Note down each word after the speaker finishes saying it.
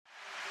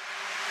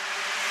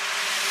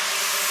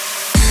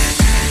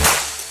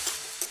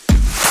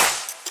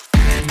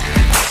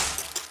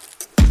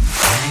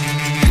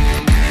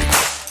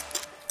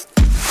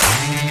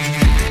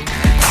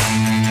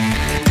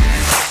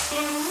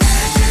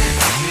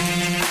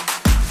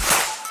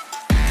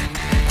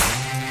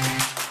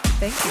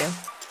Thank you.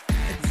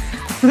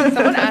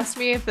 Someone asked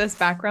me if this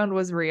background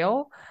was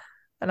real,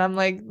 and I'm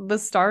like, the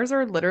stars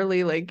are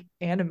literally like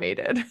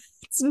animated.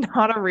 It's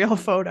not a real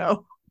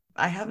photo.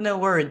 I have no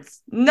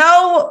words.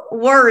 No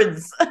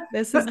words.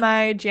 This is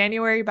my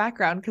January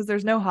background because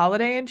there's no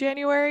holiday in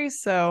January,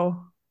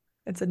 so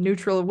it's a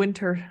neutral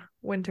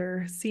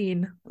winter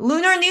scene.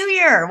 Lunar New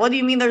Year. What do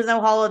you mean there's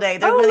no holiday?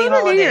 There's many Oh,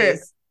 Lunar New Year.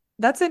 holidays.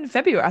 That's in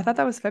February. I thought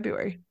that was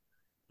February.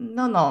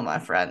 No, my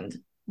friend. It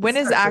When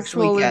is starts this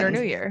actual Lunar New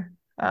weekend. Year?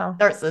 Oh,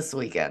 Starts this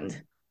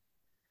weekend.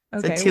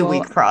 It's a okay. 2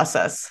 week Well,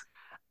 process.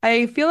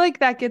 I feel like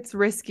that gets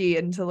risky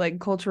into like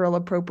cultural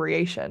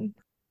appropriation.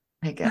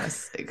 I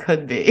guess it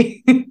could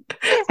be. I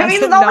As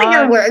mean, a it's not like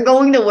non you're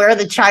going to wear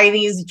the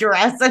Chinese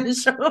dress and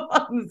show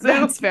up on Zoom.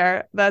 That's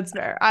fair. That's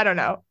fair. I don't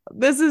know.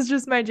 This is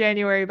just my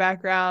January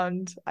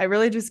background. I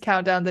really just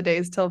count down the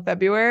days till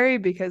February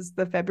because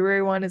the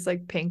February one is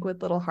like pink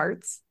with little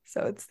hearts.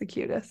 So it's the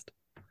cutest.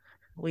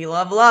 We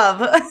love love.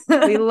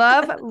 We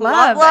love Love,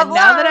 love. love, And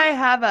now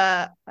that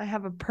love. I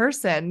have a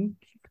person,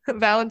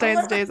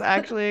 Valentine's Day is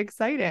actually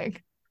exciting.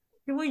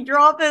 Can we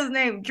drop his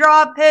name?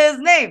 Drop his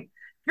name.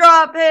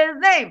 Drop his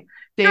name.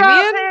 Drop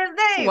Damien? his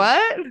name.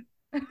 What?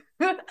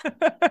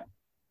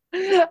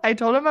 I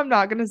told him I'm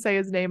not going to say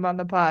his name on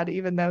the pod,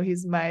 even though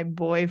he's my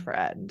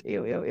boyfriend.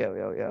 Ew, ew, ew,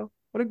 ew, ew.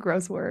 What a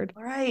gross word.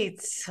 All right.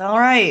 All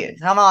right.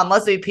 Come on.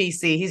 Let's be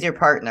PC. He's your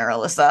partner,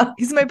 Alyssa.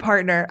 He's my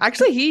partner.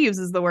 Actually, he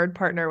uses the word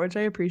partner, which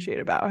I appreciate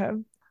about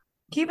him.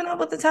 Keeping up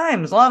with the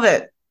times. Love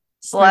it. My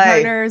Slay.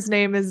 partner's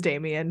name is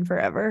Damien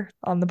forever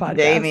on the podcast.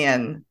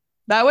 Damien.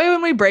 That way,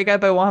 when we break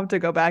up, I won't have to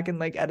go back and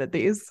like edit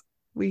these.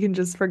 We can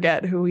just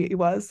forget who he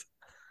was.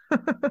 All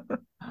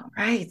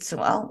right.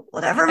 Well,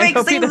 whatever I makes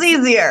hope he things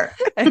doesn't- easier.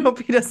 I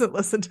hope he doesn't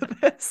listen to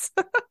this.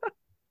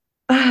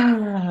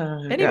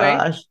 Oh, Anyway,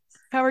 gosh.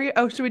 how are you?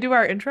 Oh, should we do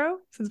our intro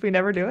since we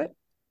never do it?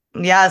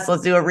 Yes,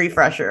 let's do a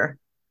refresher.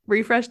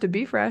 Refresh to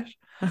be fresh.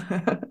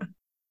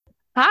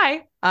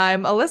 Hi,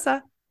 I'm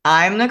Alyssa,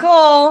 I'm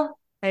Nicole.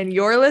 and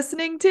you're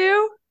listening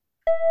to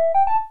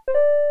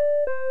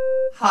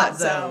Hot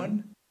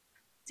Zone.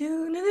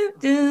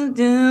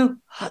 Do.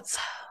 Hot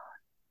Zone.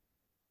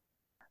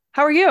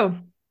 How are you?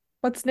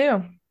 What's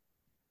new?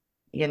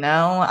 You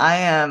know, I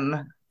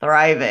am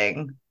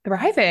thriving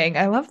Thriving.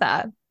 I love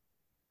that.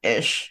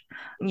 ish.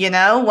 You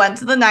know, went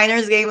to the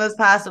Niners game this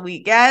past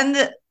weekend.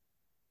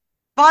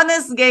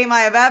 Funnest game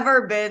I have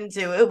ever been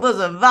to. It was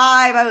a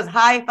vibe. I was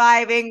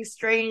high-fiving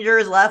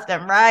strangers left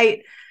and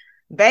right.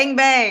 Bang,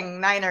 bang,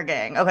 Niner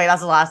gang. Okay,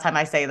 that's the last time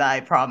I say that, I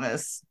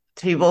promise.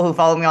 People who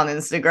follow me on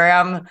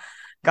Instagram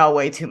got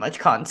way too much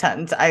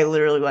content. I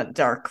literally went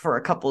dark for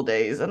a couple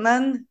days and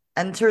then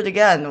entered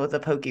again with a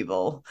poke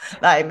bowl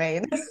that I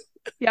made.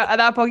 Yeah,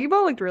 that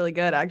Pokeball looked really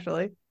good,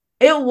 actually.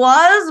 It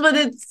was, but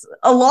it's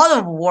a lot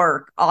of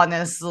work,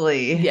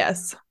 honestly.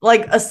 Yes.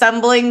 Like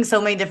assembling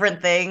so many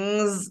different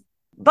things,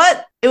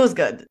 but it was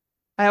good.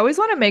 I always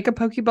want to make a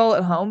poke bowl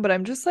at home, but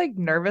I'm just like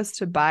nervous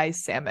to buy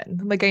salmon.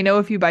 Like I know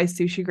if you buy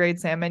sushi grade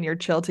salmon, you're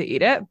chill to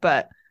eat it,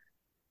 but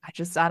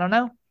I don't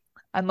know.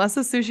 Unless a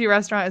sushi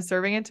restaurant is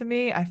serving it to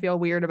me, I feel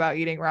weird about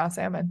eating raw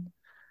salmon.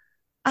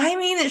 I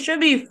mean, it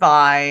should be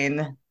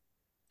fine.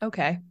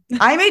 Okay.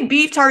 I made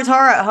beef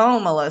tartare at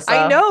home, Alyssa.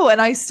 I know,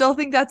 and I still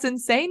think that's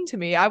insane to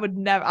me.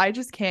 I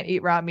just can't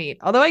eat raw meat.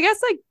 Although I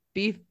guess like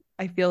beef,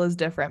 I feel is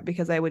different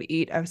because I would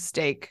eat a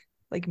steak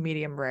like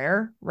medium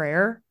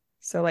rare.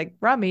 So like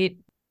raw meat,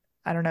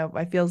 I don't know,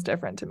 it feels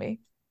different to me.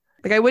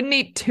 Like I wouldn't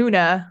eat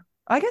tuna.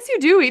 I guess you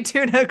do eat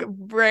tuna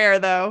rare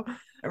though.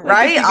 Like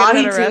Right? if you get it Ahi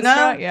at a tuna?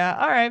 restaurant. Yeah.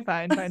 All right,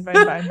 fine.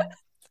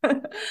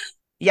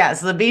 Yeah,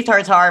 so the beef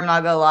tartare, I'm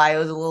not gonna lie, it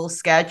was a little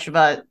sketch,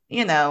 but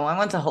you know, I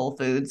went to Whole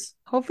Foods.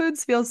 Whole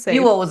Foods feels safe.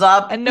 You what was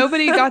up? And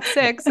nobody got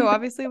sick, so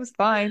obviously it was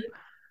fine.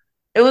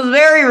 It was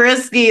very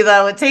risky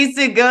though. It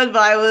tasted good,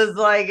 but I was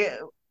like,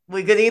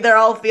 we could either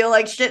all feel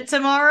like shit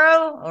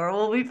tomorrow or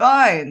we'll be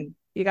fine.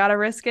 You gotta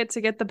risk it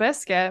to get the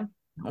biscuit.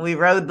 We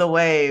rode the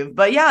wave.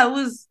 But yeah,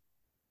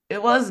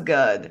 it was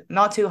good.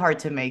 Not too hard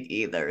to make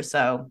either.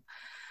 So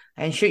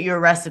and shoot you a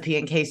recipe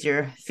in case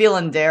you're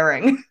feeling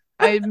daring.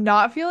 I'm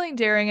not feeling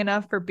daring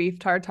enough for beef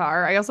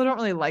tartare. I also don't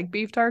really like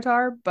beef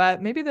tartare,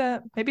 but maybe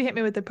hit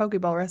me with the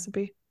Pokeball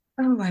recipe.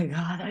 Oh my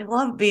god, I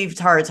love beef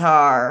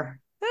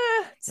tartare.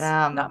 It's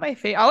not my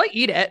favorite. I'll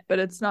eat it, but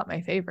it's not my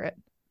favorite.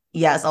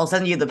 Yes, I'll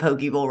send you the poke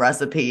bowl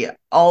recipe.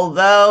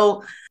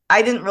 Although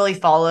I didn't really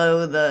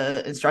follow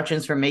the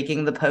instructions for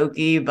making the poke,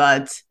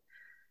 but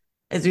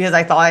it's because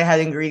I thought I had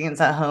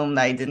ingredients at home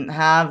that I didn't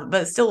have,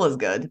 but it still was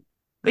good.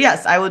 But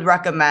yes, I would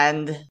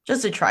recommend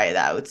just to try it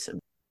out.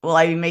 Will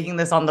I be making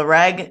this on the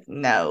reg?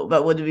 No.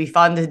 But would it be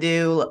fun to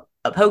do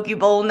a poke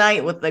bowl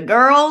night with the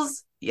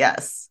girls?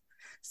 Yes.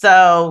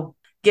 So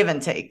give and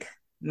take.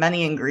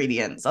 Many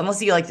ingredients,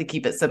 unless you like to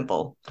keep it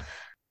simple.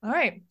 All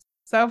right.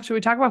 So should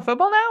we talk about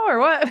football now or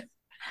what?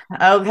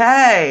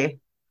 Okay.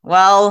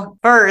 Well,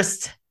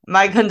 first,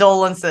 my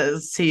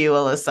condolences to you,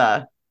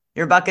 Alyssa.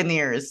 Your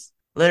Buccaneers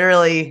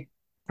literally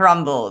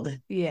crumbled.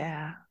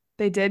 Yeah,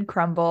 they did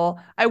crumble.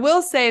 I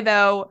will say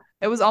though,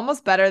 It was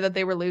almost better that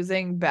they were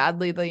losing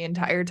badly the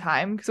entire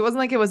time because it wasn't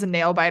like it was a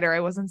nail biter. I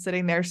wasn't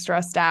sitting there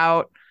stressed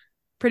out.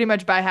 Pretty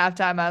much by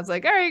halftime, I was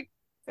like, all right,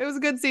 it was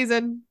a good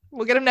season.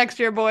 We'll get them next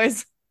year,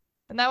 boys.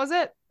 And that was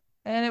it.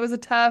 And it was a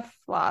tough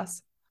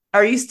loss.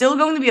 Are you still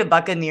going to be a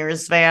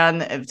Buccaneers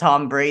fan if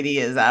Tom Brady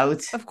is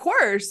out? Of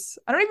course.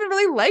 I don't even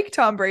really like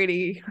Tom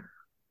Brady.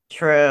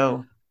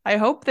 True. I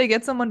hope they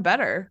get someone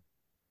better.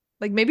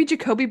 Like maybe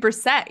Jacoby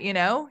Brissett, you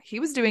know? He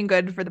was doing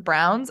good for the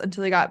Browns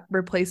until he got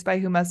replaced by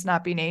who must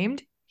not be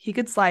named. He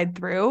could slide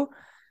through.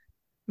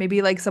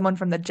 Maybe like someone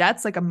from the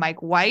Jets, like a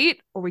Mike White,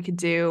 or we could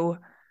do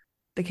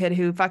the kid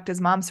who fucked his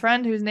mom's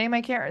friend, whose name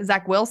I can't,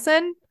 Zach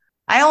Wilson.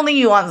 I don't think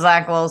you want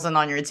Zach Wilson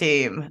on your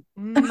team.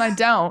 I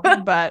don't,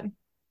 but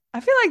I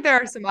feel like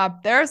there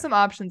are some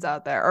options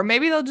out there. Or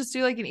maybe they'll just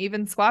do like an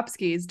even swap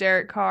skis,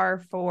 Derek Carr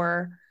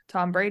for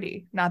Tom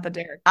Brady, not the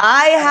Derek.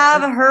 I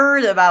have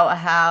heard about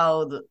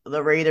how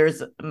the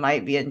Raiders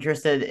might be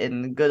interested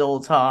in good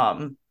old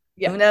Tom.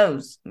 Yep. Who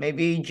knows?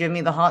 Maybe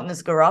Jimmy the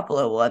Hotness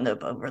Garoppolo will end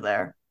up over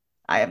there.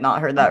 I have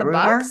not heard that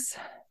rumor. Bucs?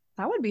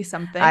 That would be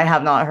something. I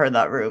have not heard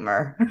that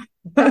rumor.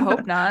 I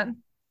hope not.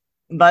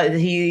 But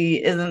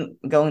he isn't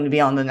going to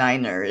be on the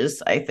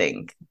Niners, I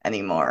think,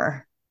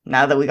 anymore.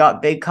 Now that we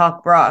got Big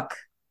Cock Brock.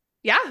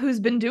 Yeah,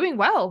 who's been doing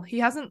well. He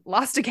hasn't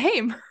lost a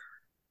game.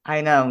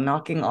 I know,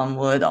 knocking on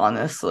wood,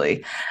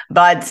 honestly.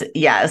 But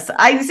yes,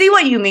 I see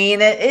what you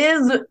mean. It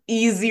is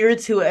easier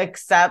to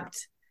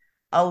accept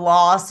a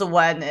loss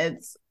when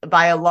it's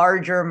by a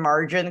larger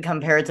margin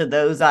compared to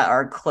those that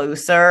are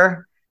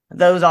closer.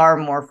 Those are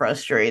more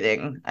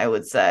frustrating, I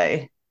would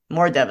say.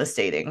 More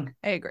devastating.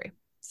 I agree.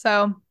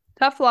 So,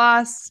 tough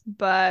loss,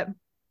 but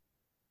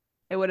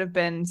it would have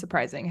been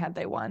surprising had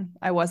they won.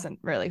 I wasn't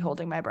really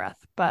holding my breath,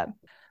 but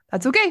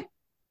that's okay.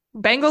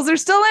 Bengals are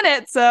still in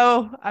it,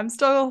 so I'm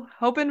still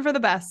hoping for the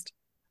best.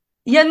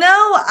 You know,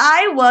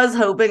 I was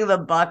hoping the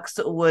Bucs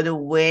would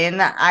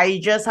win. I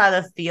just had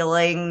a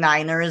feeling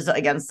Niners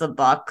against the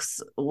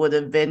Bucs would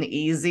have been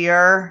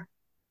easier.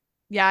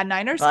 Yeah,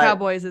 Niners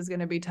Cowboys is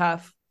going to be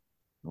tough.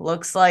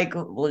 Looks like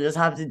we'll just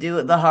have to do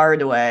it the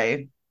hard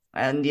way.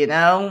 And, you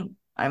know,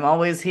 I'm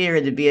always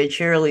here to be a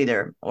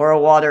cheerleader or a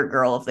water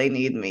girl if they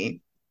need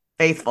me.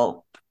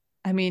 Faithful.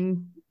 I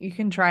mean, you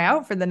can try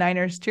out for the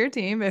Niners cheer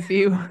team if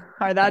you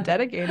are that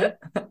dedicated.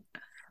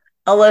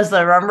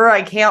 Alyssa, remember,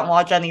 I can't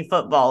watch any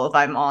football if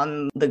I'm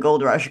on the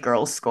Gold Rush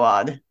Girls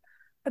squad.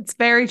 That's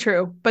very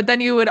true. But then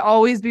you would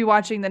always be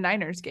watching the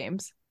Niners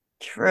games.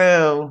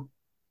 True.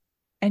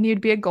 And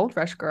you'd be a Gold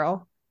Rush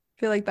girl. I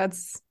feel like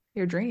that's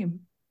your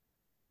dream.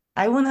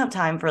 I wouldn't have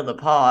time for the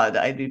pod.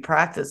 I'd be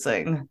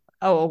practicing.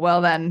 Oh,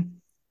 well then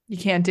you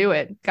can't do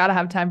it. Gotta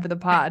have time for the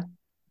pod.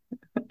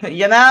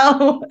 You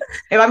know,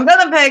 if I'm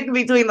gonna pick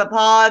between the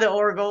pod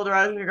or Gold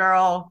Rush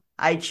Girl,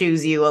 I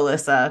choose you,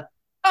 Alyssa.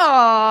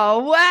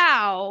 Oh,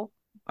 wow.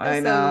 I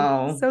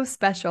know. So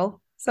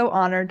special. So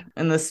honored.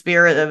 In the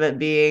spirit of it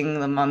being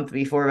the month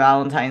before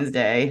Valentine's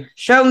Day.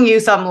 Showing you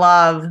some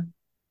love.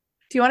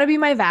 Do you want to be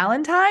my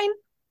Valentine?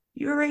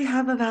 You already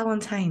have a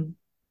Valentine.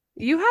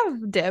 You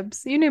have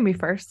dibs. You knew me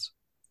first.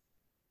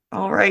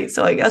 All right,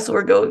 so I guess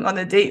we're going on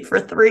a date for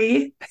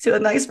 3 to a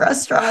nice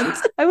restaurant.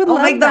 I would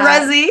love make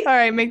that. The resi. All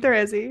right, make the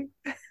resi.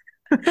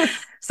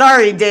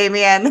 Sorry,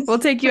 Damien. We'll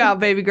take you out,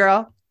 baby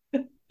girl.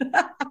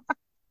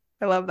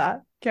 I love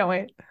that. Can't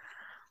wait.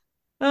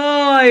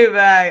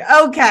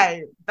 Oh,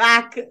 okay,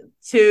 back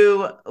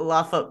to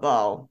La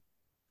Football.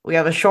 We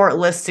have a short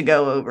list to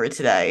go over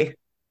today.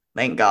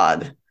 Thank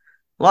God.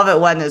 Love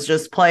it when it's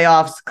just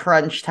playoffs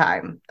crunch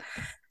time.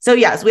 So,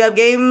 yes, we have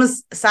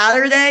games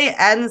Saturday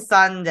and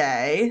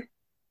Sunday.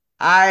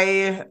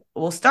 I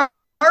will start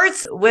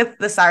with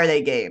the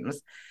Saturday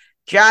games.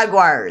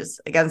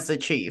 Jaguars against the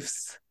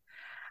Chiefs.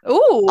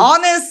 Ooh.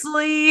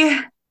 Honestly,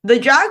 the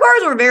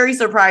Jaguars were very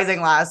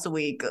surprising last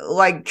week.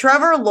 Like,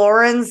 Trevor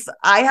Lawrence,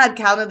 I had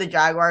counted the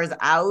Jaguars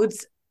out.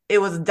 It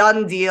was a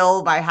done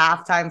deal by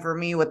halftime for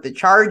me with the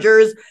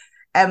Chargers.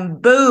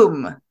 And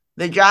boom,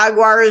 the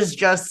Jaguars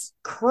just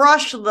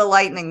crushed the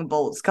lightning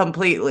bolts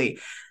completely.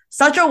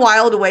 Such a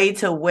wild way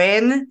to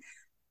win.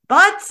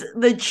 But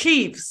the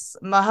Chiefs,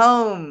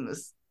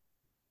 Mahomes,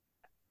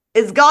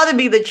 it's got to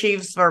be the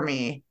Chiefs for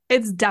me.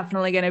 It's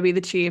definitely going to be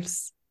the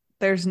Chiefs.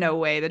 There's no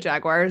way the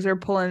Jaguars are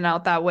pulling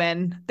out that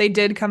win. They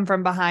did come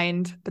from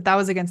behind, but that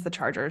was against the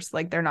Chargers.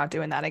 Like, they're not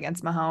doing that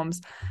against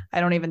Mahomes. I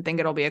don't even think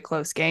it'll be a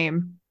close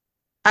game.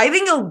 I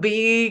think it'll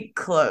be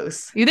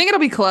close. You think it'll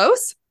be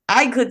close?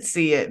 I could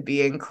see it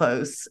being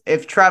close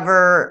if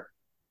Trevor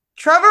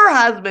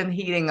has been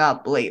heating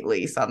up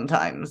lately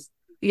sometimes.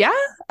 Yeah.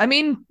 I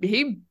mean,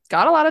 he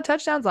got a lot of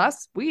touchdowns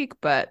last week,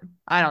 but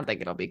I don't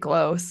think it'll be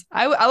close.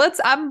 I'm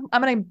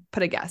going to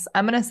put a guess.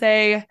 I'm going to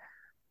say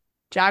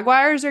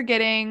Jaguars are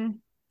getting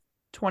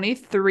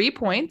 23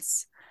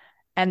 points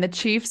and the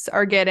Chiefs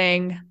are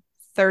getting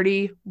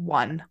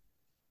 31.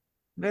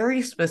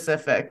 Very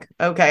specific.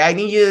 Okay, I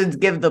need you to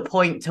give the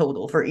point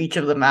total for each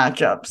of the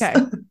matchups. Okay.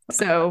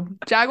 So,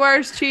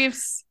 Jaguars,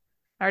 Chiefs,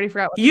 I already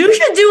forgot. You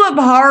should do a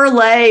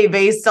parlay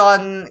based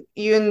on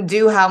you and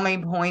do how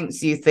many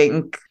points you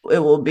think it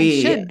will be.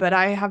 I should, but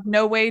I have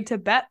no way to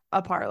bet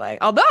a parlay.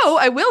 Although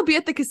I will be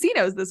at the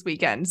casinos this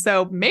weekend,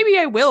 so maybe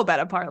I will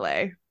bet a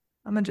parlay.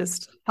 I'm gonna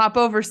just hop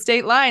over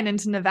state line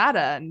into Nevada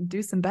and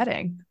do some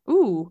betting.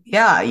 Ooh.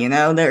 Yeah,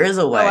 there is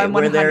a way. I'm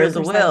Where there is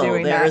a will,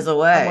 doing there that. is a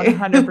way. I'm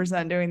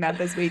 100% doing that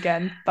this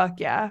weekend. Fuck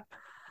yeah.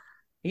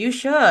 You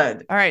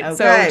should. All right. Okay.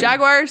 So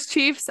Jaguars,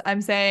 Chiefs,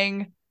 I'm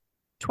saying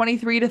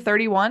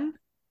 23-31.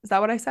 Is that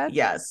what I said?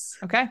 Yes.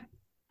 Okay.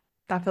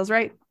 That feels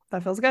right.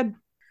 That feels good.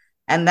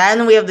 And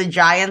then we have the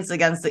Giants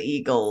against the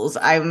Eagles.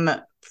 I'm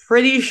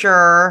pretty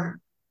sure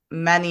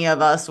many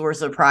of us were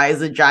surprised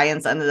the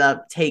Giants ended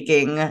up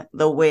taking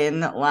the win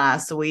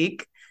last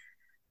week.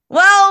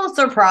 Well,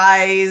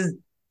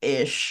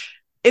 surprise-ish.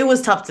 It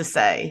was tough to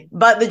say,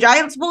 but the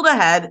Giants pulled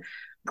ahead.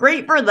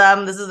 Great for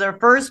them. This is their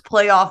first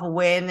playoff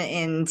win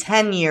in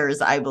 10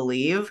 years, I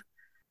believe.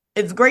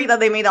 It's great that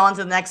they made it on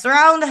to the next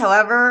round.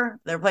 However,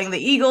 they're playing the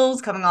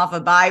Eagles coming off a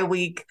bye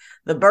week.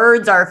 The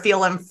Birds are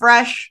feeling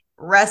fresh,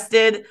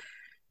 rested.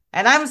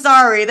 And I'm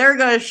sorry, they're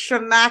going to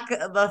shmack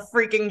the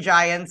freaking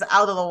Giants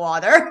out of the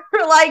water.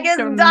 Like, it's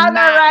done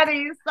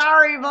already.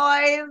 Sorry,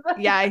 boys.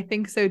 Yeah, I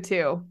think so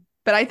too.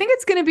 But I think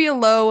it's going to be a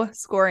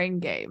low-scoring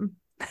game.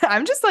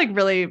 I'm just like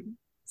really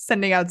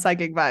sending out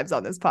psychic vibes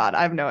on this pod.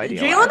 I have no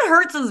idea. Jalen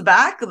Hurts is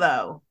back,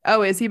 though.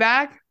 Oh, is he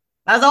back?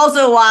 That's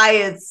also why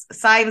it's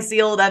signed,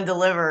 sealed, and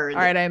delivered. All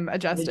right, I'm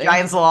adjusting. The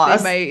Giants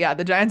lost.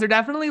 The Giants are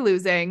definitely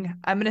losing.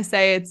 I'm going to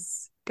say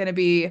it's going to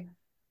be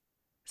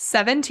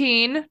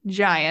 17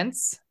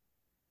 Giants.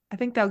 I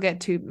think they'll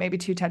get maybe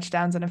two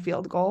touchdowns and a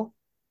field goal.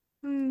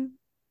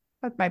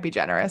 That might be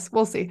generous.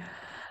 We'll see.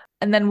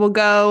 And then we'll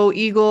go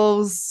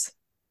Eagles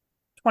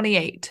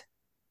 28.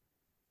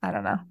 I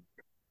don't know.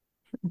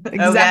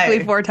 Exactly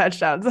okay. 4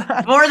 touchdowns. 4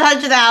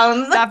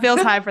 touchdowns. That feels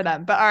high for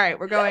them. But all right,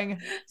 we're going.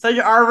 Such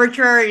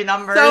arbitrary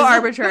numbers. So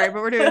arbitrary,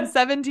 but we're doing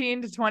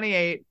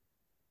 17-28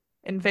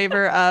 in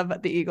favor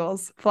of the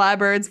Eagles. Fly,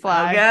 birds,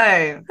 fly.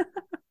 Okay.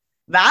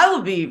 That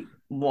would be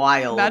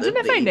wild. Imagine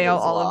if I nail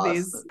all of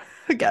these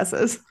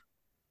guesses.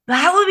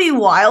 That would be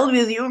wild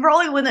because you would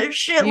probably win a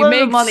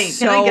shitload of money.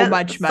 Can I get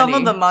much money. Some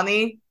of the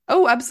money?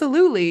 Oh,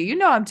 absolutely. You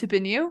know I'm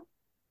tipping you.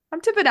 I'm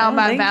tipping out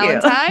my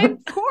Valentine.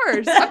 Of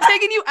course. I'm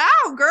taking you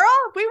out, girl.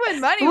 If we win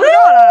money, we're going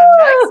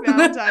on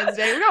next Valentine's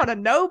Day. We're going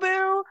to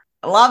Nobu.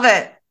 Love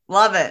it.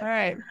 Love it. All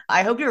right.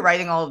 I hope you're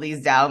writing all of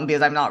these down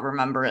because I'm not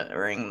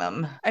remembering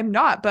them. I'm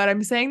not, but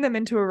I'm saying them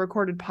into a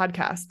recorded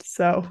podcast.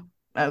 So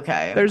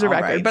okay. There's a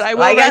record. Right. But I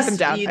will write them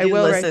down. I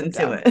will listen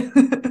to it.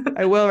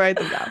 I will write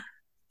them down.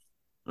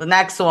 The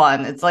next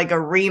one, it's like a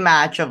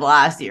rematch of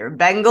last year.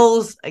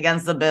 Bengals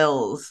against the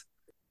Bills.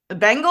 The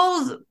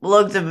Bengals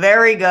looked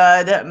very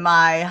good.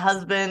 My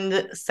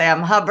husband,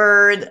 Sam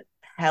Hubbard,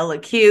 hella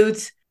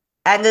cute,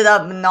 ended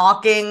up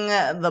knocking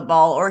the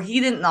ball, or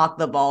he didn't knock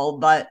the ball,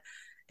 but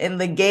in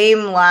the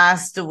game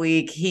last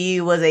week,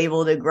 he was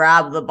able to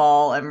grab the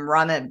ball and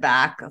run it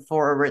back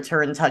for a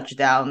return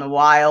touchdown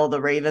while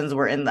the Ravens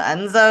were in the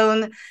end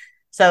zone.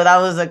 So that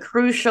was a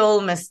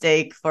crucial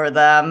mistake for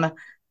them.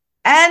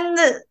 And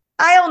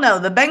I don't know.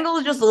 The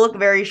Bengals just look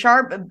very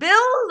sharp.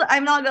 Bills,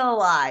 I'm not going to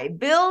lie.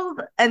 Bills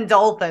and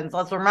Dolphins.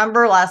 Let's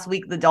remember last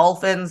week the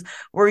Dolphins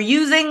were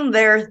using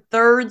their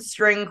third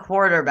string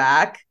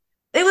quarterback.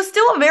 It was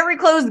still a very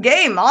close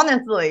game,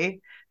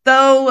 honestly.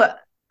 So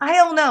I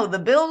don't know. The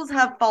Bills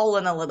have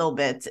fallen a little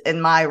bit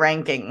in my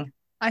ranking.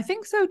 I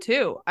think so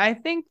too. I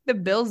think the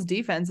Bills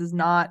defense is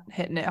not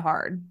hitting it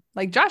hard.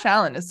 Like Josh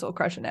Allen is still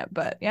crushing it,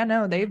 but yeah,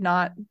 no, they've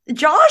not.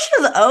 Josh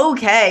is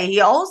okay. He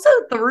also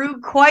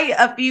threw quite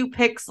a few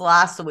picks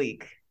last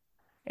week.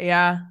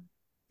 Yeah.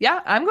 Yeah,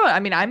 I'm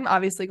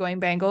obviously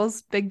going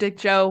Bengals. Big Dick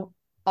Joe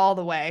all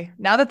the way.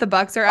 Now that the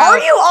Bucs are out. Are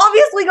you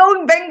obviously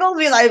going Bengals?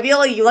 Because I feel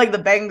like you like the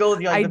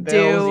Bengals, you like the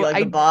Bills, you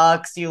like the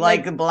Bucs, you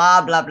like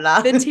blah, blah,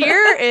 blah. The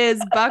tier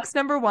is Bucs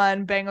number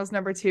 1, Bengals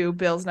number 2,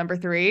 Bills number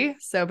 3.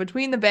 So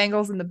between the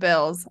Bengals and the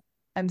Bills,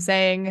 I'm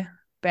saying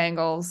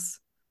Bengals.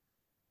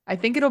 I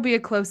think it'll be a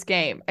close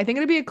game. I think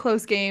it'll be a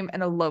close game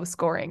and a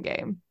low-scoring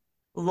game.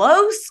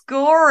 Low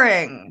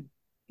scoring?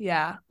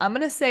 Yeah. I'm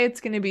going to say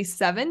it's going to be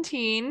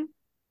 17,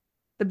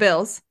 the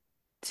Bills,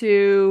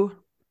 to...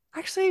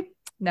 Actually...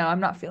 No,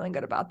 I'm not feeling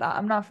good about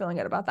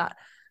that.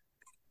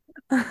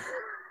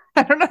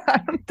 I don't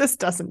know. This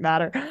doesn't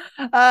matter.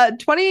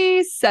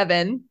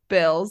 27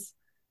 Bills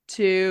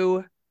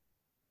to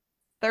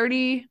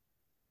 30.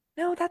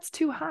 No, that's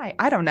too high.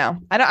 I don't know.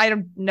 I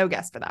don't. No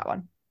guess for that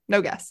one.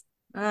 No guess.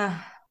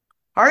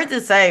 Hard to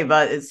say,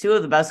 but it's two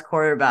of the best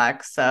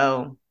quarterbacks,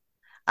 so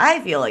I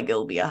feel like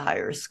it'll be a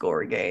higher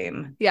score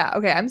game. Yeah.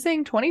 Okay. I'm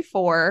saying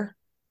 24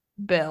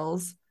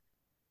 Bills.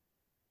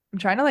 I'm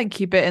trying to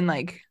keep it in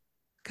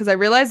because I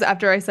realized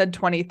after I said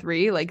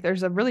 23,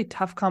 there's a really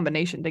tough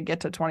combination to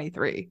get to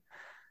 23.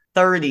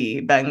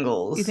 30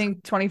 Bengals. You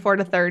think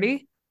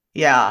 24-30?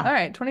 Yeah. All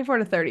right.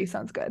 24-30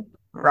 sounds good.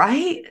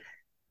 Right?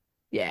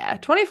 Yeah.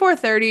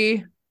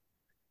 24-30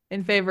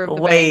 in favor of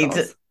the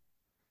Bengals.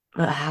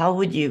 Wait. How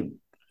would you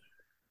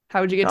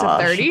get to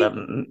 30?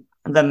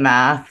 The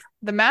math.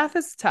 The math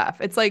is tough.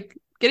 It's like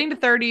getting to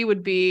 30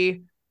 would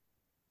be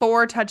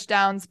 4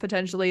 touchdowns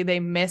potentially. They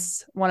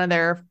miss one of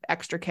their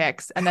extra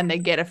kicks and then they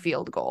get a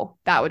field goal.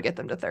 That would get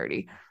them to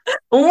 30.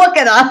 Look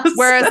at us.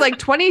 Whereas like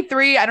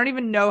 23, I don't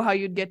even know how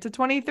you'd get to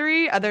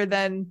 23 other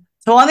than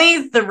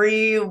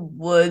 23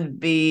 would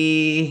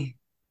be,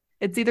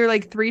 it's either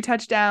like 3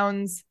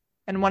 touchdowns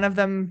and one of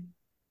them,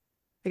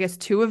 I guess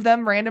 2 of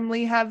them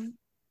randomly have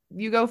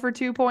you go for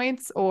 2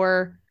 points,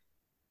 or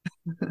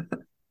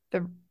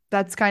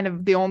that's kind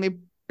of the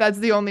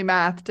only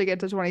math to get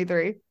to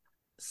 23.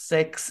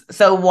 6.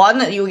 So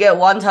one, you get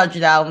 1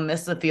 touchdown,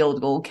 miss a field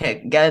goal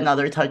kick, get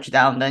another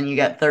touchdown, then you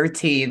get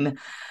 13.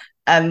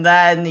 And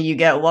then you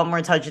get 1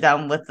 more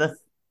touchdown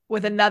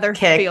with another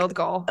kick, field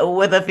goal.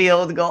 With a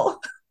field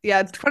goal.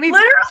 Yeah, 20.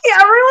 Literally,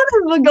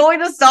 everyone is going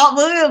to stop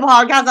listening to the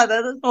podcast at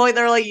this point.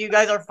 They're like, you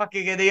guys are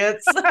fucking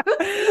idiots.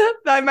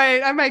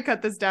 I might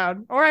cut this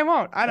down, or I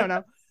won't. I don't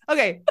know.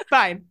 Okay,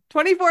 fine.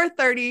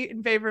 24-30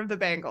 in favor of the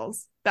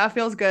Bengals. That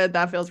feels good.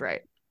 That feels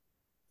right.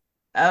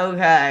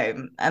 Okay.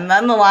 And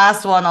then the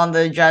last one on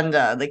the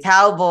agenda, the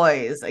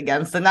Cowboys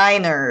against the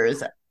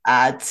Niners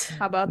at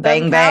How about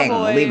Bang Bang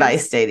Cowboys? Levi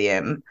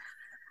Stadium.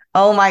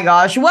 Oh my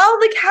gosh. Well,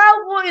 the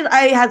Cowboys,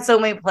 I had so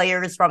many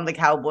players from the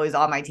Cowboys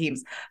on my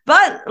teams.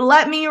 But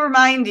let me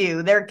remind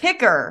you, their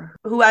kicker,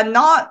 who had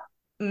not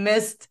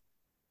missed,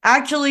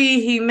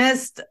 actually, he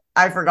missed,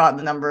 I forgot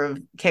the number of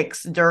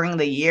kicks during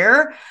the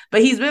year,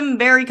 but he's been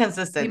very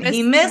consistent.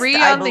 He missed 3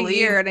 on the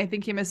year, and I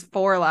think he missed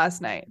 4 last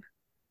night.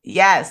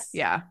 Yes.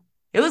 Yeah.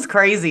 It was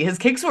crazy. His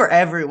kicks were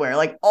everywhere,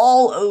 like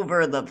all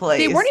over the place.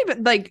 They weren't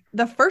even like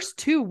the first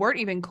 2 weren't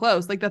even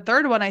close. Like the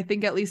third one, I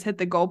think at least hit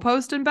the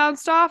goalpost and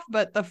bounced off,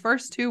 but the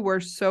first 2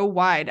 were so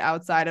wide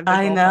outside of the goalpost.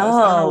 I don't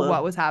know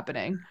what was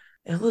happening.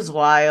 It was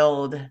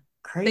wild.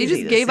 Crazy. They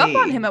just gave up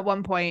on him at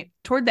one point.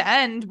 Toward the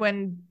end,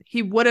 when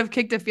he would have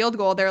kicked a field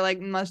goal, they're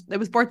like, it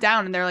was 4th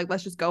down, and they're like,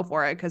 let's just go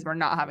for it because we're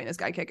not having this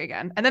guy kick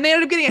again. And then they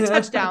ended up getting a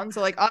touchdown. So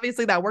like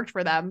obviously that worked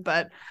for them,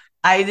 but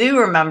I do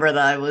remember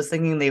that I was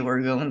thinking they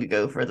were going to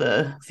go for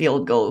the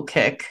field goal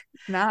kick.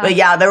 Nah. But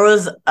yeah, there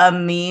was a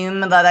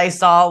meme that I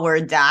saw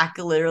where Dak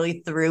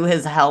literally threw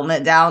his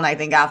helmet down, I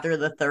think after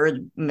the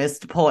 3rd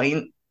missed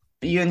point.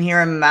 You can hear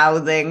him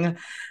mouthing,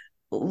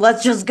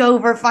 let's just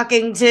go for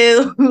fucking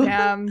 2.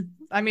 Damn.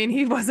 I mean,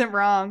 he wasn't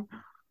wrong.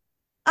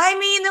 I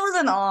mean, it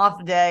was an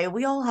off day.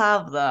 We all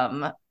have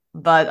them.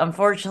 But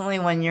unfortunately,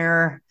 when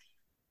you're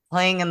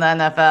playing in the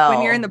NFL,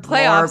 when you're in the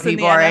playoffs, people in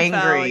the are NFL,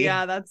 angry.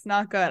 Yeah, that's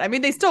not good. I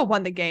mean, they still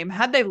won the game.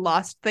 Had they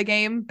lost the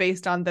game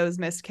based on those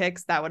missed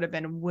kicks, that would have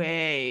been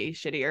way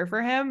shittier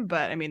for him.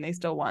 But I mean, they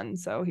still won,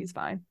 so he's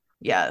fine.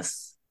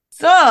 Yes.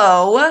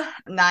 So,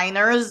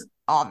 Niners,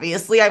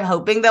 obviously, I'm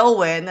hoping they'll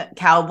win.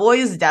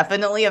 Cowboys,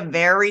 definitely a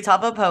very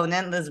tough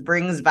opponent. This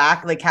brings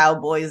back the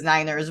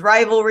Cowboys-Niners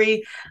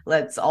rivalry.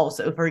 Let's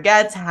also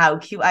forget how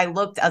cute I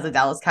looked as a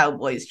Dallas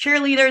Cowboys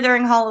cheerleader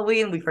during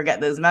Halloween. We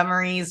forget those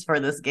memories for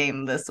this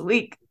game this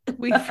week.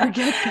 We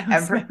forget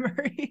those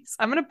memories.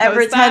 I'm going to post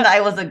pretend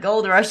I was a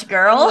Gold Rush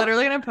girl. I'm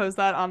literally going to post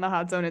that on the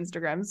Hot Zone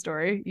Instagram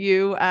story.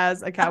 You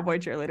as a Cowboy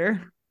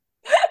cheerleader.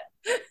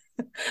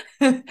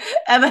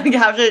 And then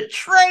caption,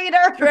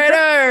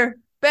 traitor,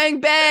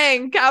 bang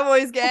bang,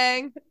 Cowboys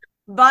gang.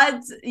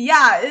 But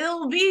yeah,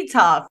 it'll be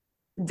tough.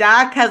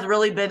 Dak has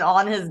really been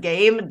on his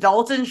game.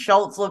 Dalton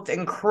Schultz looked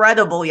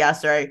incredible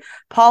yesterday.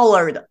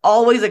 Pollard,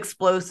 always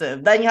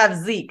explosive. Then you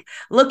have Zeke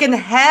looking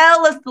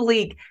hella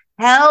sleek,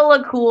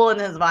 hella cool in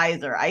his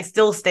visor. I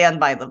still stand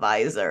by the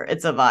visor.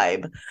 It's a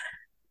vibe.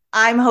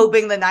 I'm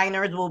hoping the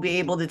Niners will be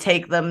able to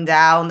take them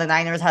down. The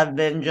Niners have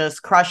been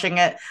just crushing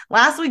it.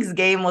 Last week's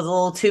game was a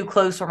little too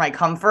close for my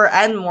comfort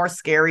and more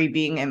scary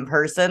being in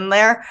person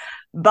there.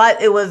 But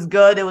it was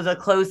good. It was a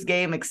close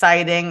game,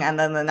 exciting. And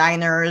then the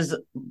Niners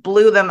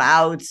blew them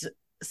out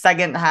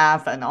second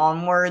half and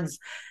onwards.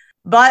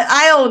 But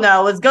I don't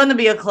know. It's going to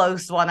be a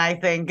close one, I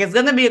think. It's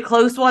going to be a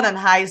close one and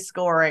high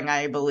scoring,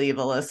 I believe,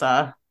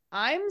 Alyssa.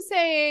 I'm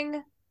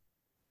saying,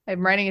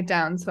 I'm writing it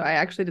down, so I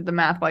actually did the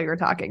math while you were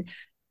talking.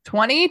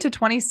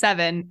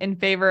 20-27 in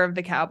favor of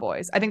the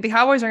Cowboys. I think the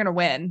Cowboys are going to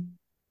win.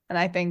 And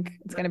I think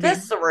it's going to be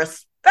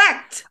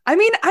disrespect. I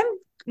mean, I'm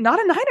not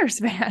a Niners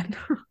fan.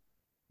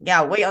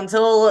 Yeah, wait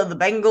until the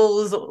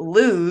Bengals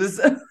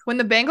lose. When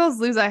the Bengals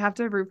lose, I have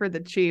to root for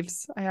the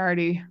Chiefs. I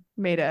already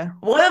made a...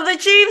 What if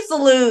the Chiefs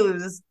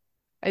lose?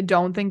 I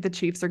don't think the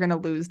Chiefs are going to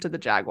lose to the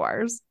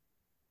Jaguars.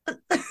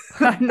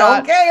 I'm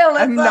not, okay, Alyssa.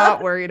 I'm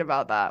not worried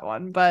about that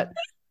one, but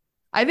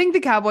I think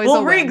the Cowboys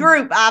will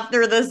regroup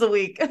after this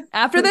week.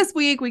 After this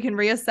week, we can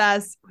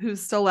reassess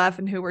who's still left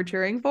and who we're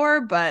cheering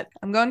for, but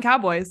I'm going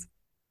Cowboys.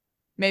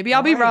 Maybe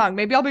I'll be wrong.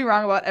 Maybe I'll be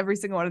wrong about every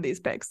single one of these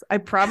picks. I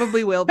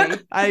probably will be.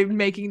 I'm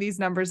making these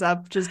numbers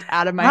up just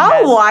out of my head.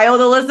 How wild,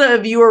 Alyssa,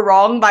 if you were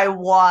wrong by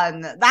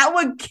 1. That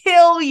would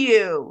kill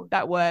you.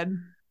 That would.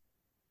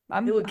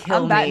 It would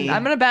kill me. Me.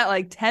 I'm going to bet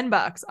like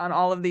 $10 on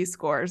all of these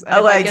scores.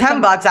 And like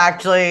 $10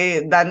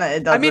 actually, then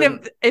it doesn't. I mean,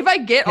 if I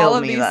get all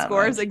of these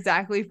scores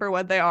exactly for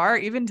what they are,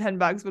 even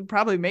 $10 would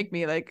probably make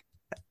me like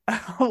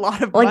a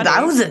lot of money. Like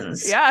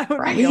thousands. Yeah, it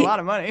would be a lot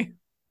of money.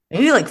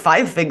 Maybe like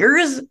 5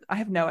 figures? I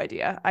have no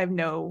idea. I have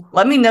no.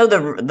 Let me know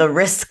the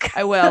risk.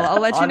 I will.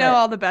 I'll let you know it.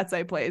 all the bets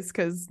I place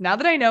because now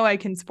that I know I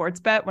can sports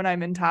bet when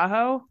I'm in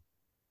Tahoe,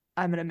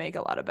 I'm gonna make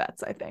a lot of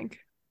bets, I think.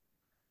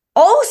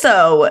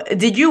 Also,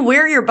 did you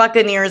wear your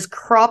Buccaneers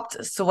cropped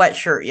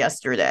sweatshirt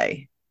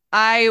yesterday?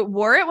 I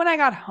wore it when I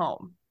got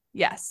home.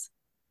 Yes.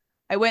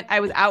 I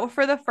was out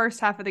for the first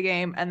half of the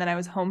game and then I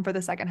was home for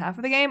the second half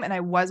of the game and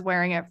I was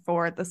wearing it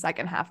for the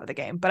second half of the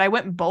game. But I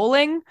went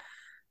bowling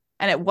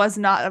and it was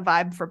not a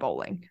vibe for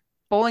bowling.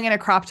 Bowling in a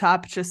crop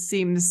top just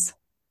seems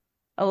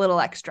a little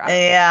extra.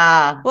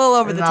 Yeah. A little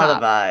over the not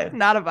top. A vibe.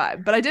 Not a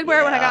vibe. But I did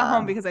wear it when I got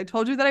home because I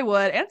told you that I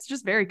would. And it's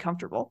just very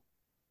comfortable.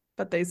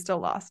 But they still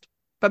lost.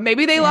 But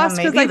maybe they lost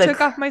because I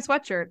took off my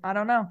sweatshirt. I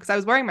don't know. Because I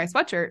was wearing my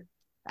sweatshirt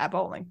at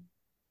bowling.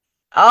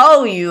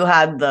 Oh, you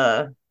had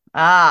the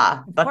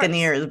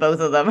Buccaneers, both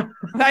of them.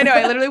 I know.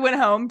 I literally went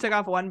home, took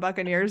off one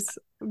Buccaneers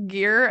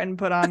gear, and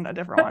put on a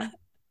different one.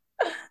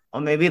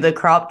 Well, maybe the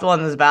cropped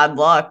one is bad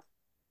luck.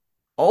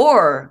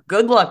 Or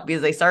good luck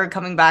because they started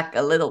coming back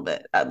a little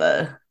bit at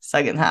the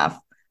second half.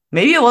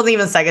 Maybe it wasn't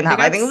even second half.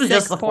 I think it was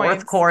just the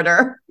fourth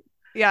quarter.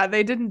 Yeah,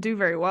 they didn't do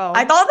very well.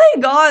 I thought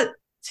they got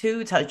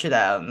 2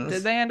 touchdowns.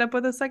 Did they end up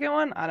with a second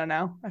one? I don't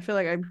know. I feel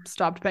like I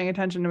stopped paying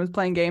attention and was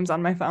playing games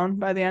on my phone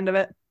by the end of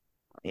it.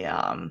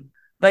 Yeah.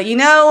 But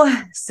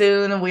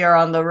soon we are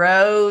on the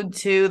road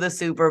to the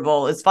Super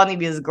Bowl. It's funny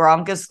because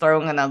Gronk is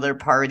throwing another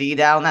party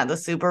down at the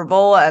Super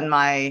Bowl, and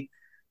my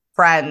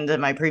friend,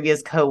 my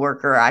previous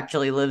coworker,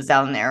 actually lives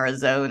down in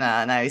Arizona,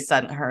 and I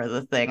sent her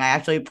the thing. I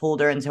actually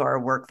pulled her into our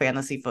work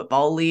fantasy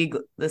football league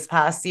this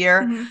past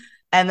year. Mm-hmm.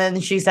 And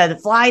then she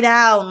said, fly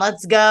down,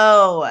 let's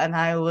go. And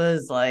I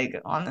was like,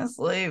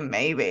 honestly,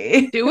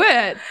 maybe. Do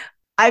it.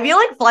 I feel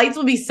like flights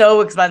would be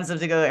so expensive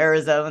to go to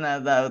Arizona,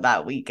 though,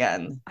 that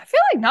weekend. I feel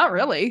like not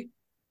really.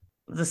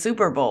 The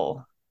Super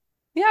Bowl.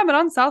 Yeah, but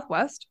on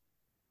Southwest.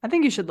 I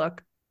think you should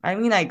look. I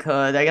mean, I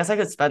could. I guess I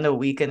could spend a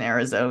week in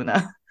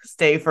Arizona,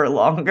 stay for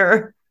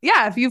longer.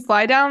 Yeah, if you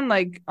fly down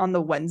like on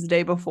the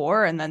Wednesday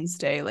before and then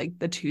stay like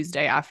the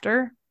Tuesday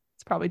after,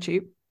 it's probably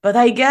cheap. But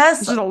I guess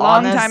it's just a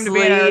long time to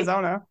be in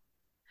Arizona.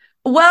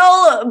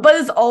 Well, but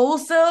it's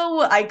also,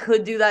 I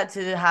could do that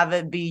to have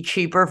it be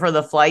cheaper for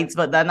the flights,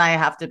 but then I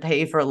have to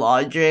pay for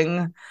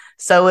lodging.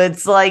 So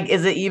it's like,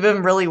 is it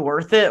even really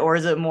worth it? Or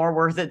is it more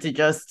worth it to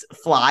just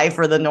fly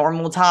for the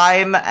normal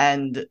time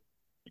and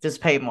just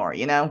pay more,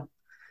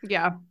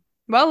 Yeah.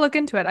 Well, look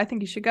into it. I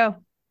think you should go.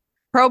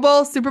 Pro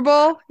Bowl, Super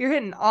Bowl, you're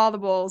hitting all the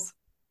bowls.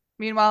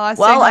 Meanwhile,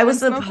 I was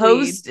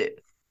supposed to.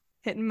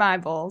 Hitting my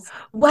bowls.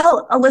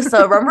 Well,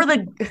 Alyssa,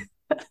 remember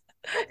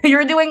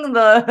you're doing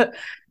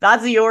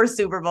that's your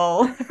Super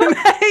Bowl.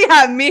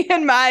 Yeah, me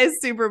and my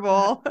Super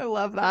Bowl. I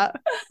love that.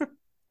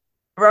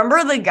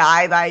 Remember the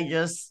guy that I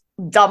just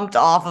dumped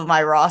off of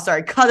my roster?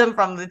 I cut him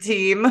from the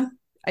team.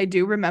 I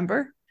do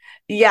remember.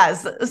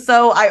 Yes.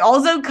 So I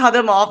also cut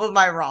him off of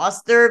my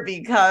roster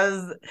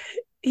because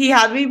he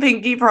had me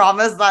pinky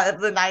promise that if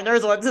the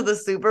Niners went to the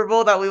Super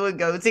Bowl that we would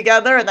go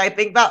together. And I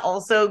think that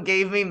also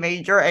gave me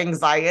major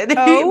anxiety.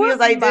 Oh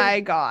because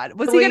my God.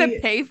 Was he going to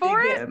pay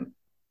for it?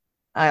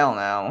 I don't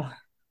know.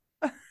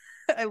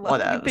 I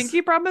love you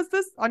pinky promise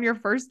this on your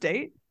first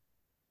date.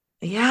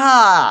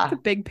 Yeah. It's a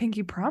big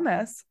pinky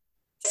promise.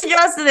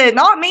 Suggested it,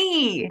 not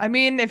me. I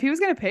mean, if he was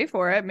going to pay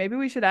for it, maybe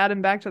we should add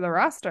him back to the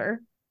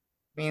roster.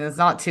 I mean, it's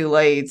not too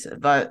late,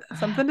 but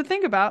something to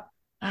think about.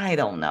 I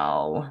don't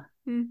know.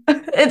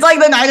 It's like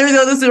the Niners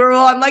go to the Super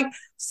Bowl. I'm like,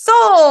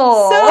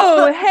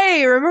 so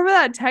hey, remember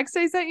that text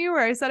I sent you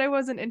where I said I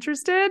wasn't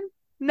interested?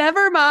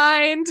 Never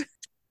mind.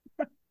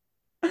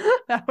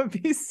 That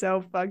would be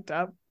so fucked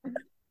up.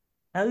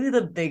 That would be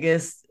the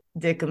biggest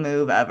dick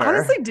move ever.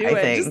 Honestly, do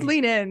it. Just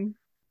lean in.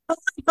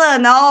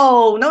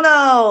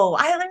 No.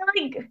 I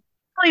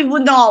really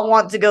would not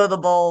want to go to the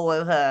bowl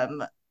with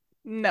him.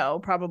 No,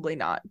 probably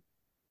not.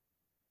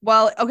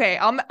 Well, okay,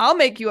 I'll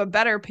make you a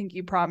better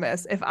pinky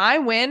promise. If I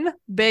win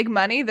big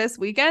money this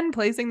weekend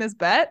placing this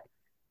bet,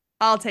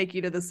 I'll take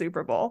you to the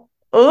Super Bowl.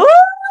 Ooh,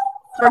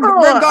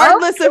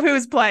 regardless of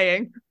who's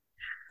playing.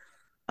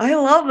 I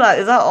love that.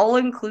 Is that all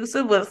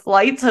inclusive with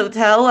flights,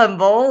 hotel, and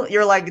bowl?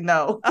 You're like,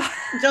 no,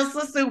 just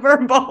the Super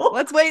Bowl.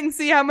 Let's wait and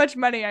see how much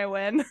money I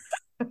win.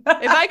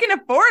 If I can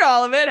afford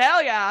all of it,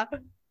 hell yeah.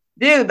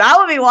 Dude, that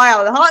would be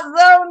wild. Hot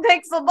Zone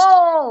takes the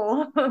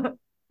bowl.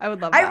 I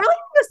would love that. I really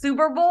think the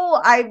Super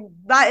Bowl,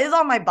 that is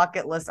on my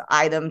bucket list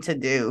item to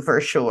do for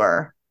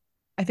sure.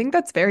 I think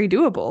that's very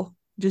doable.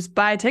 Just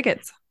buy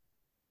tickets.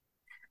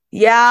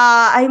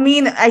 Yeah, I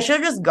mean, I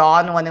should have just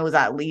gone when it was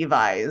at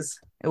Levi's.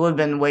 It would have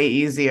been way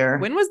easier.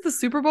 When was the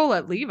Super Bowl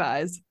at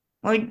Levi's?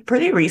 Like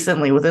pretty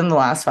recently, within the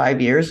last 5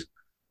 years.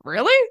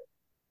 Really?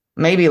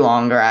 Maybe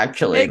longer,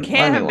 actually. It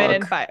can't have been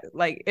in 5.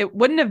 Like, it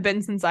wouldn't have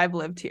been since I've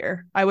lived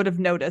here. I would have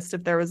noticed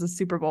if there was a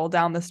Super Bowl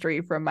down the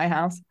street from my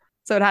house.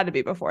 So it had to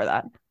be before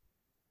that.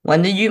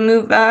 When did you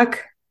move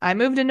back? I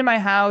moved into my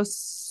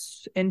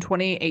house in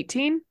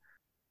 2018.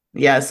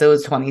 Yes, it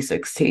was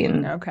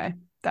 2016. Okay,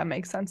 that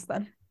makes sense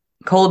then.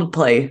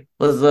 Coldplay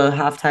was the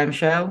halftime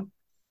show.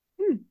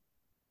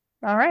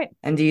 All right.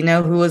 And do you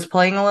know who was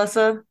playing,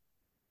 Alyssa?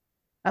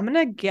 I'm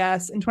gonna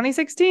guess in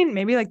 2016,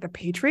 maybe like the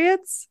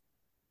Patriots.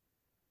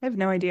 I have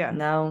no idea.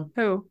 No.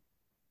 Who?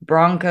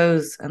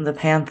 Broncos and the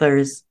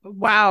Panthers.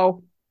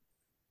 Wow.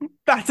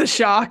 That's a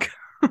shock.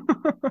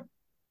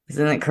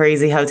 Isn't it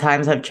crazy how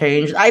times have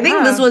changed? I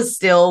think this was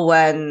still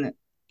when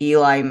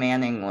Eli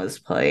Manning was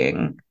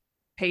playing.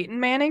 Peyton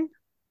Manning?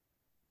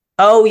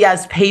 Oh,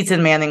 yes.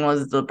 Peyton Manning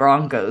was the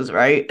Broncos,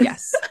 right?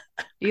 Yes.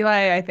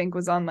 Eli, I think,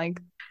 was on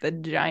like the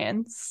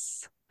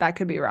Giants. That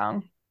could be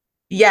wrong.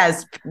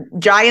 Yes.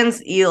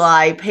 Giants,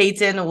 Eli.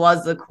 Peyton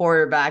was the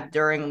quarterback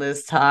during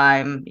this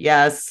time.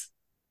 Yes.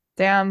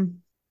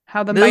 Damn.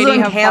 How the this mighty is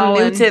when have Cam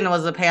fallen. Newton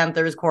was the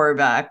Panthers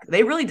quarterback.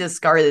 They really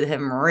discarded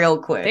him real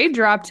quick. They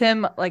dropped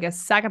him like a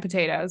sack of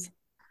potatoes.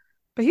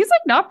 But he's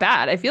like not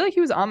bad. I feel like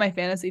he was on my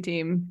fantasy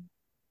team.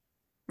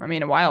 I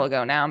mean, a while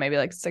ago now, maybe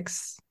like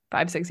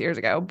 5-6 years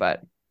ago,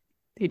 but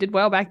he did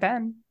well back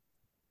then.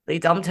 They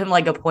dumped him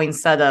like a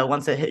poinsettia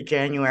once it hit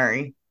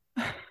January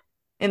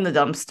in the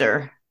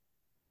dumpster.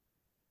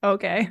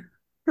 Okay.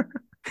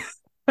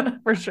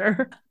 For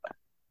sure.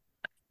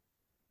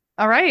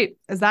 All right.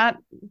 Is that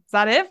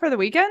it for the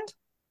weekend?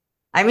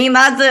 I mean,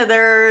 that's it.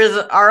 There's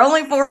are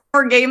only 4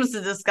 games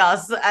to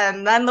discuss,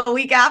 and then the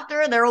week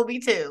after there will be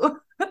 2.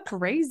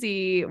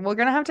 Crazy. We're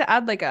gonna have to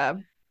add like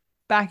a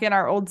back in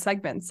our old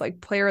segments,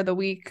 like player of the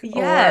week.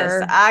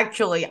 Yes,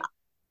 actually,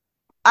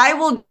 I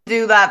will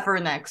do that for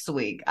next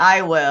week.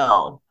 I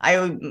will.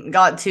 I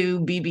got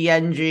to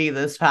BBNG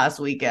this past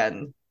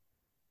weekend.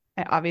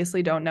 I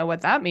obviously don't know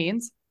what that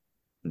means.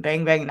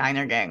 Bang Bang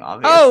Niner Gang,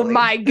 obviously. Oh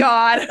my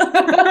God.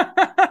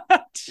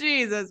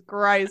 Jesus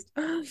Christ.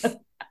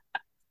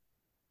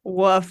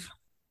 Woof.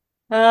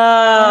 Oh,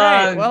 all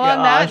right. Well, gosh.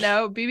 on that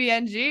note,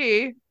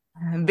 BBNG.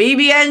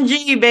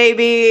 BBNG,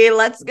 baby.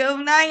 Let's go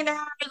Niners.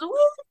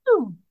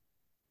 Woo!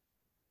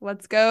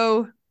 Let's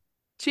go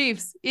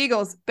Chiefs,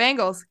 Eagles,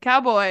 Bengals,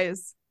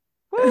 Cowboys.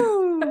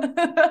 Woo!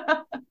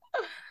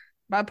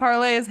 My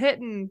parlay is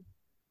hitting.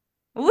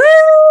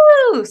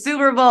 Woo!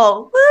 Super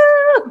Bowl.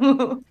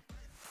 Woo!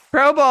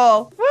 Pro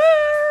Bowl.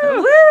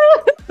 Woo!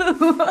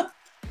 Woo!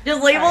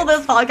 Just label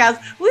this podcast.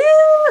 Woo!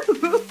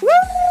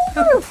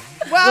 Woo!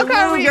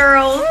 Welcome, Woo,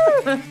 girls.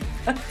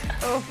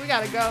 Oh, we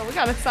gotta go. We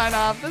gotta sign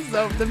off. This is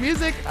over. The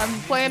music, I'm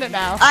playing it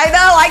now. I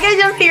know. I can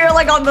just hear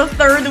like on the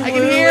third woo. I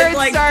can hear it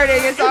like,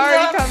 starting. It's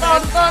already coming.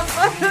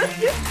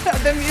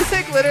 The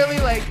music literally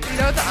like, you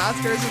know at the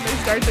Oscars when they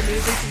start the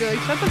music to be like,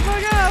 shut the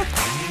fuck up.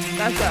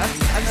 That's us.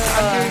 I'm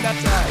doing that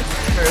to us.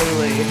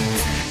 Truly.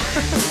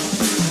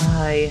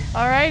 Bye.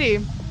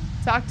 Alrighty.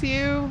 Talk to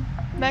you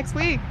next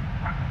week.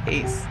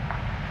 Peace.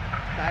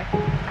 Bye.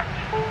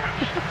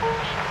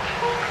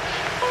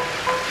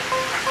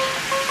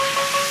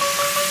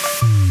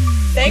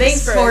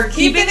 Thanks for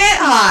keeping it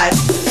hot.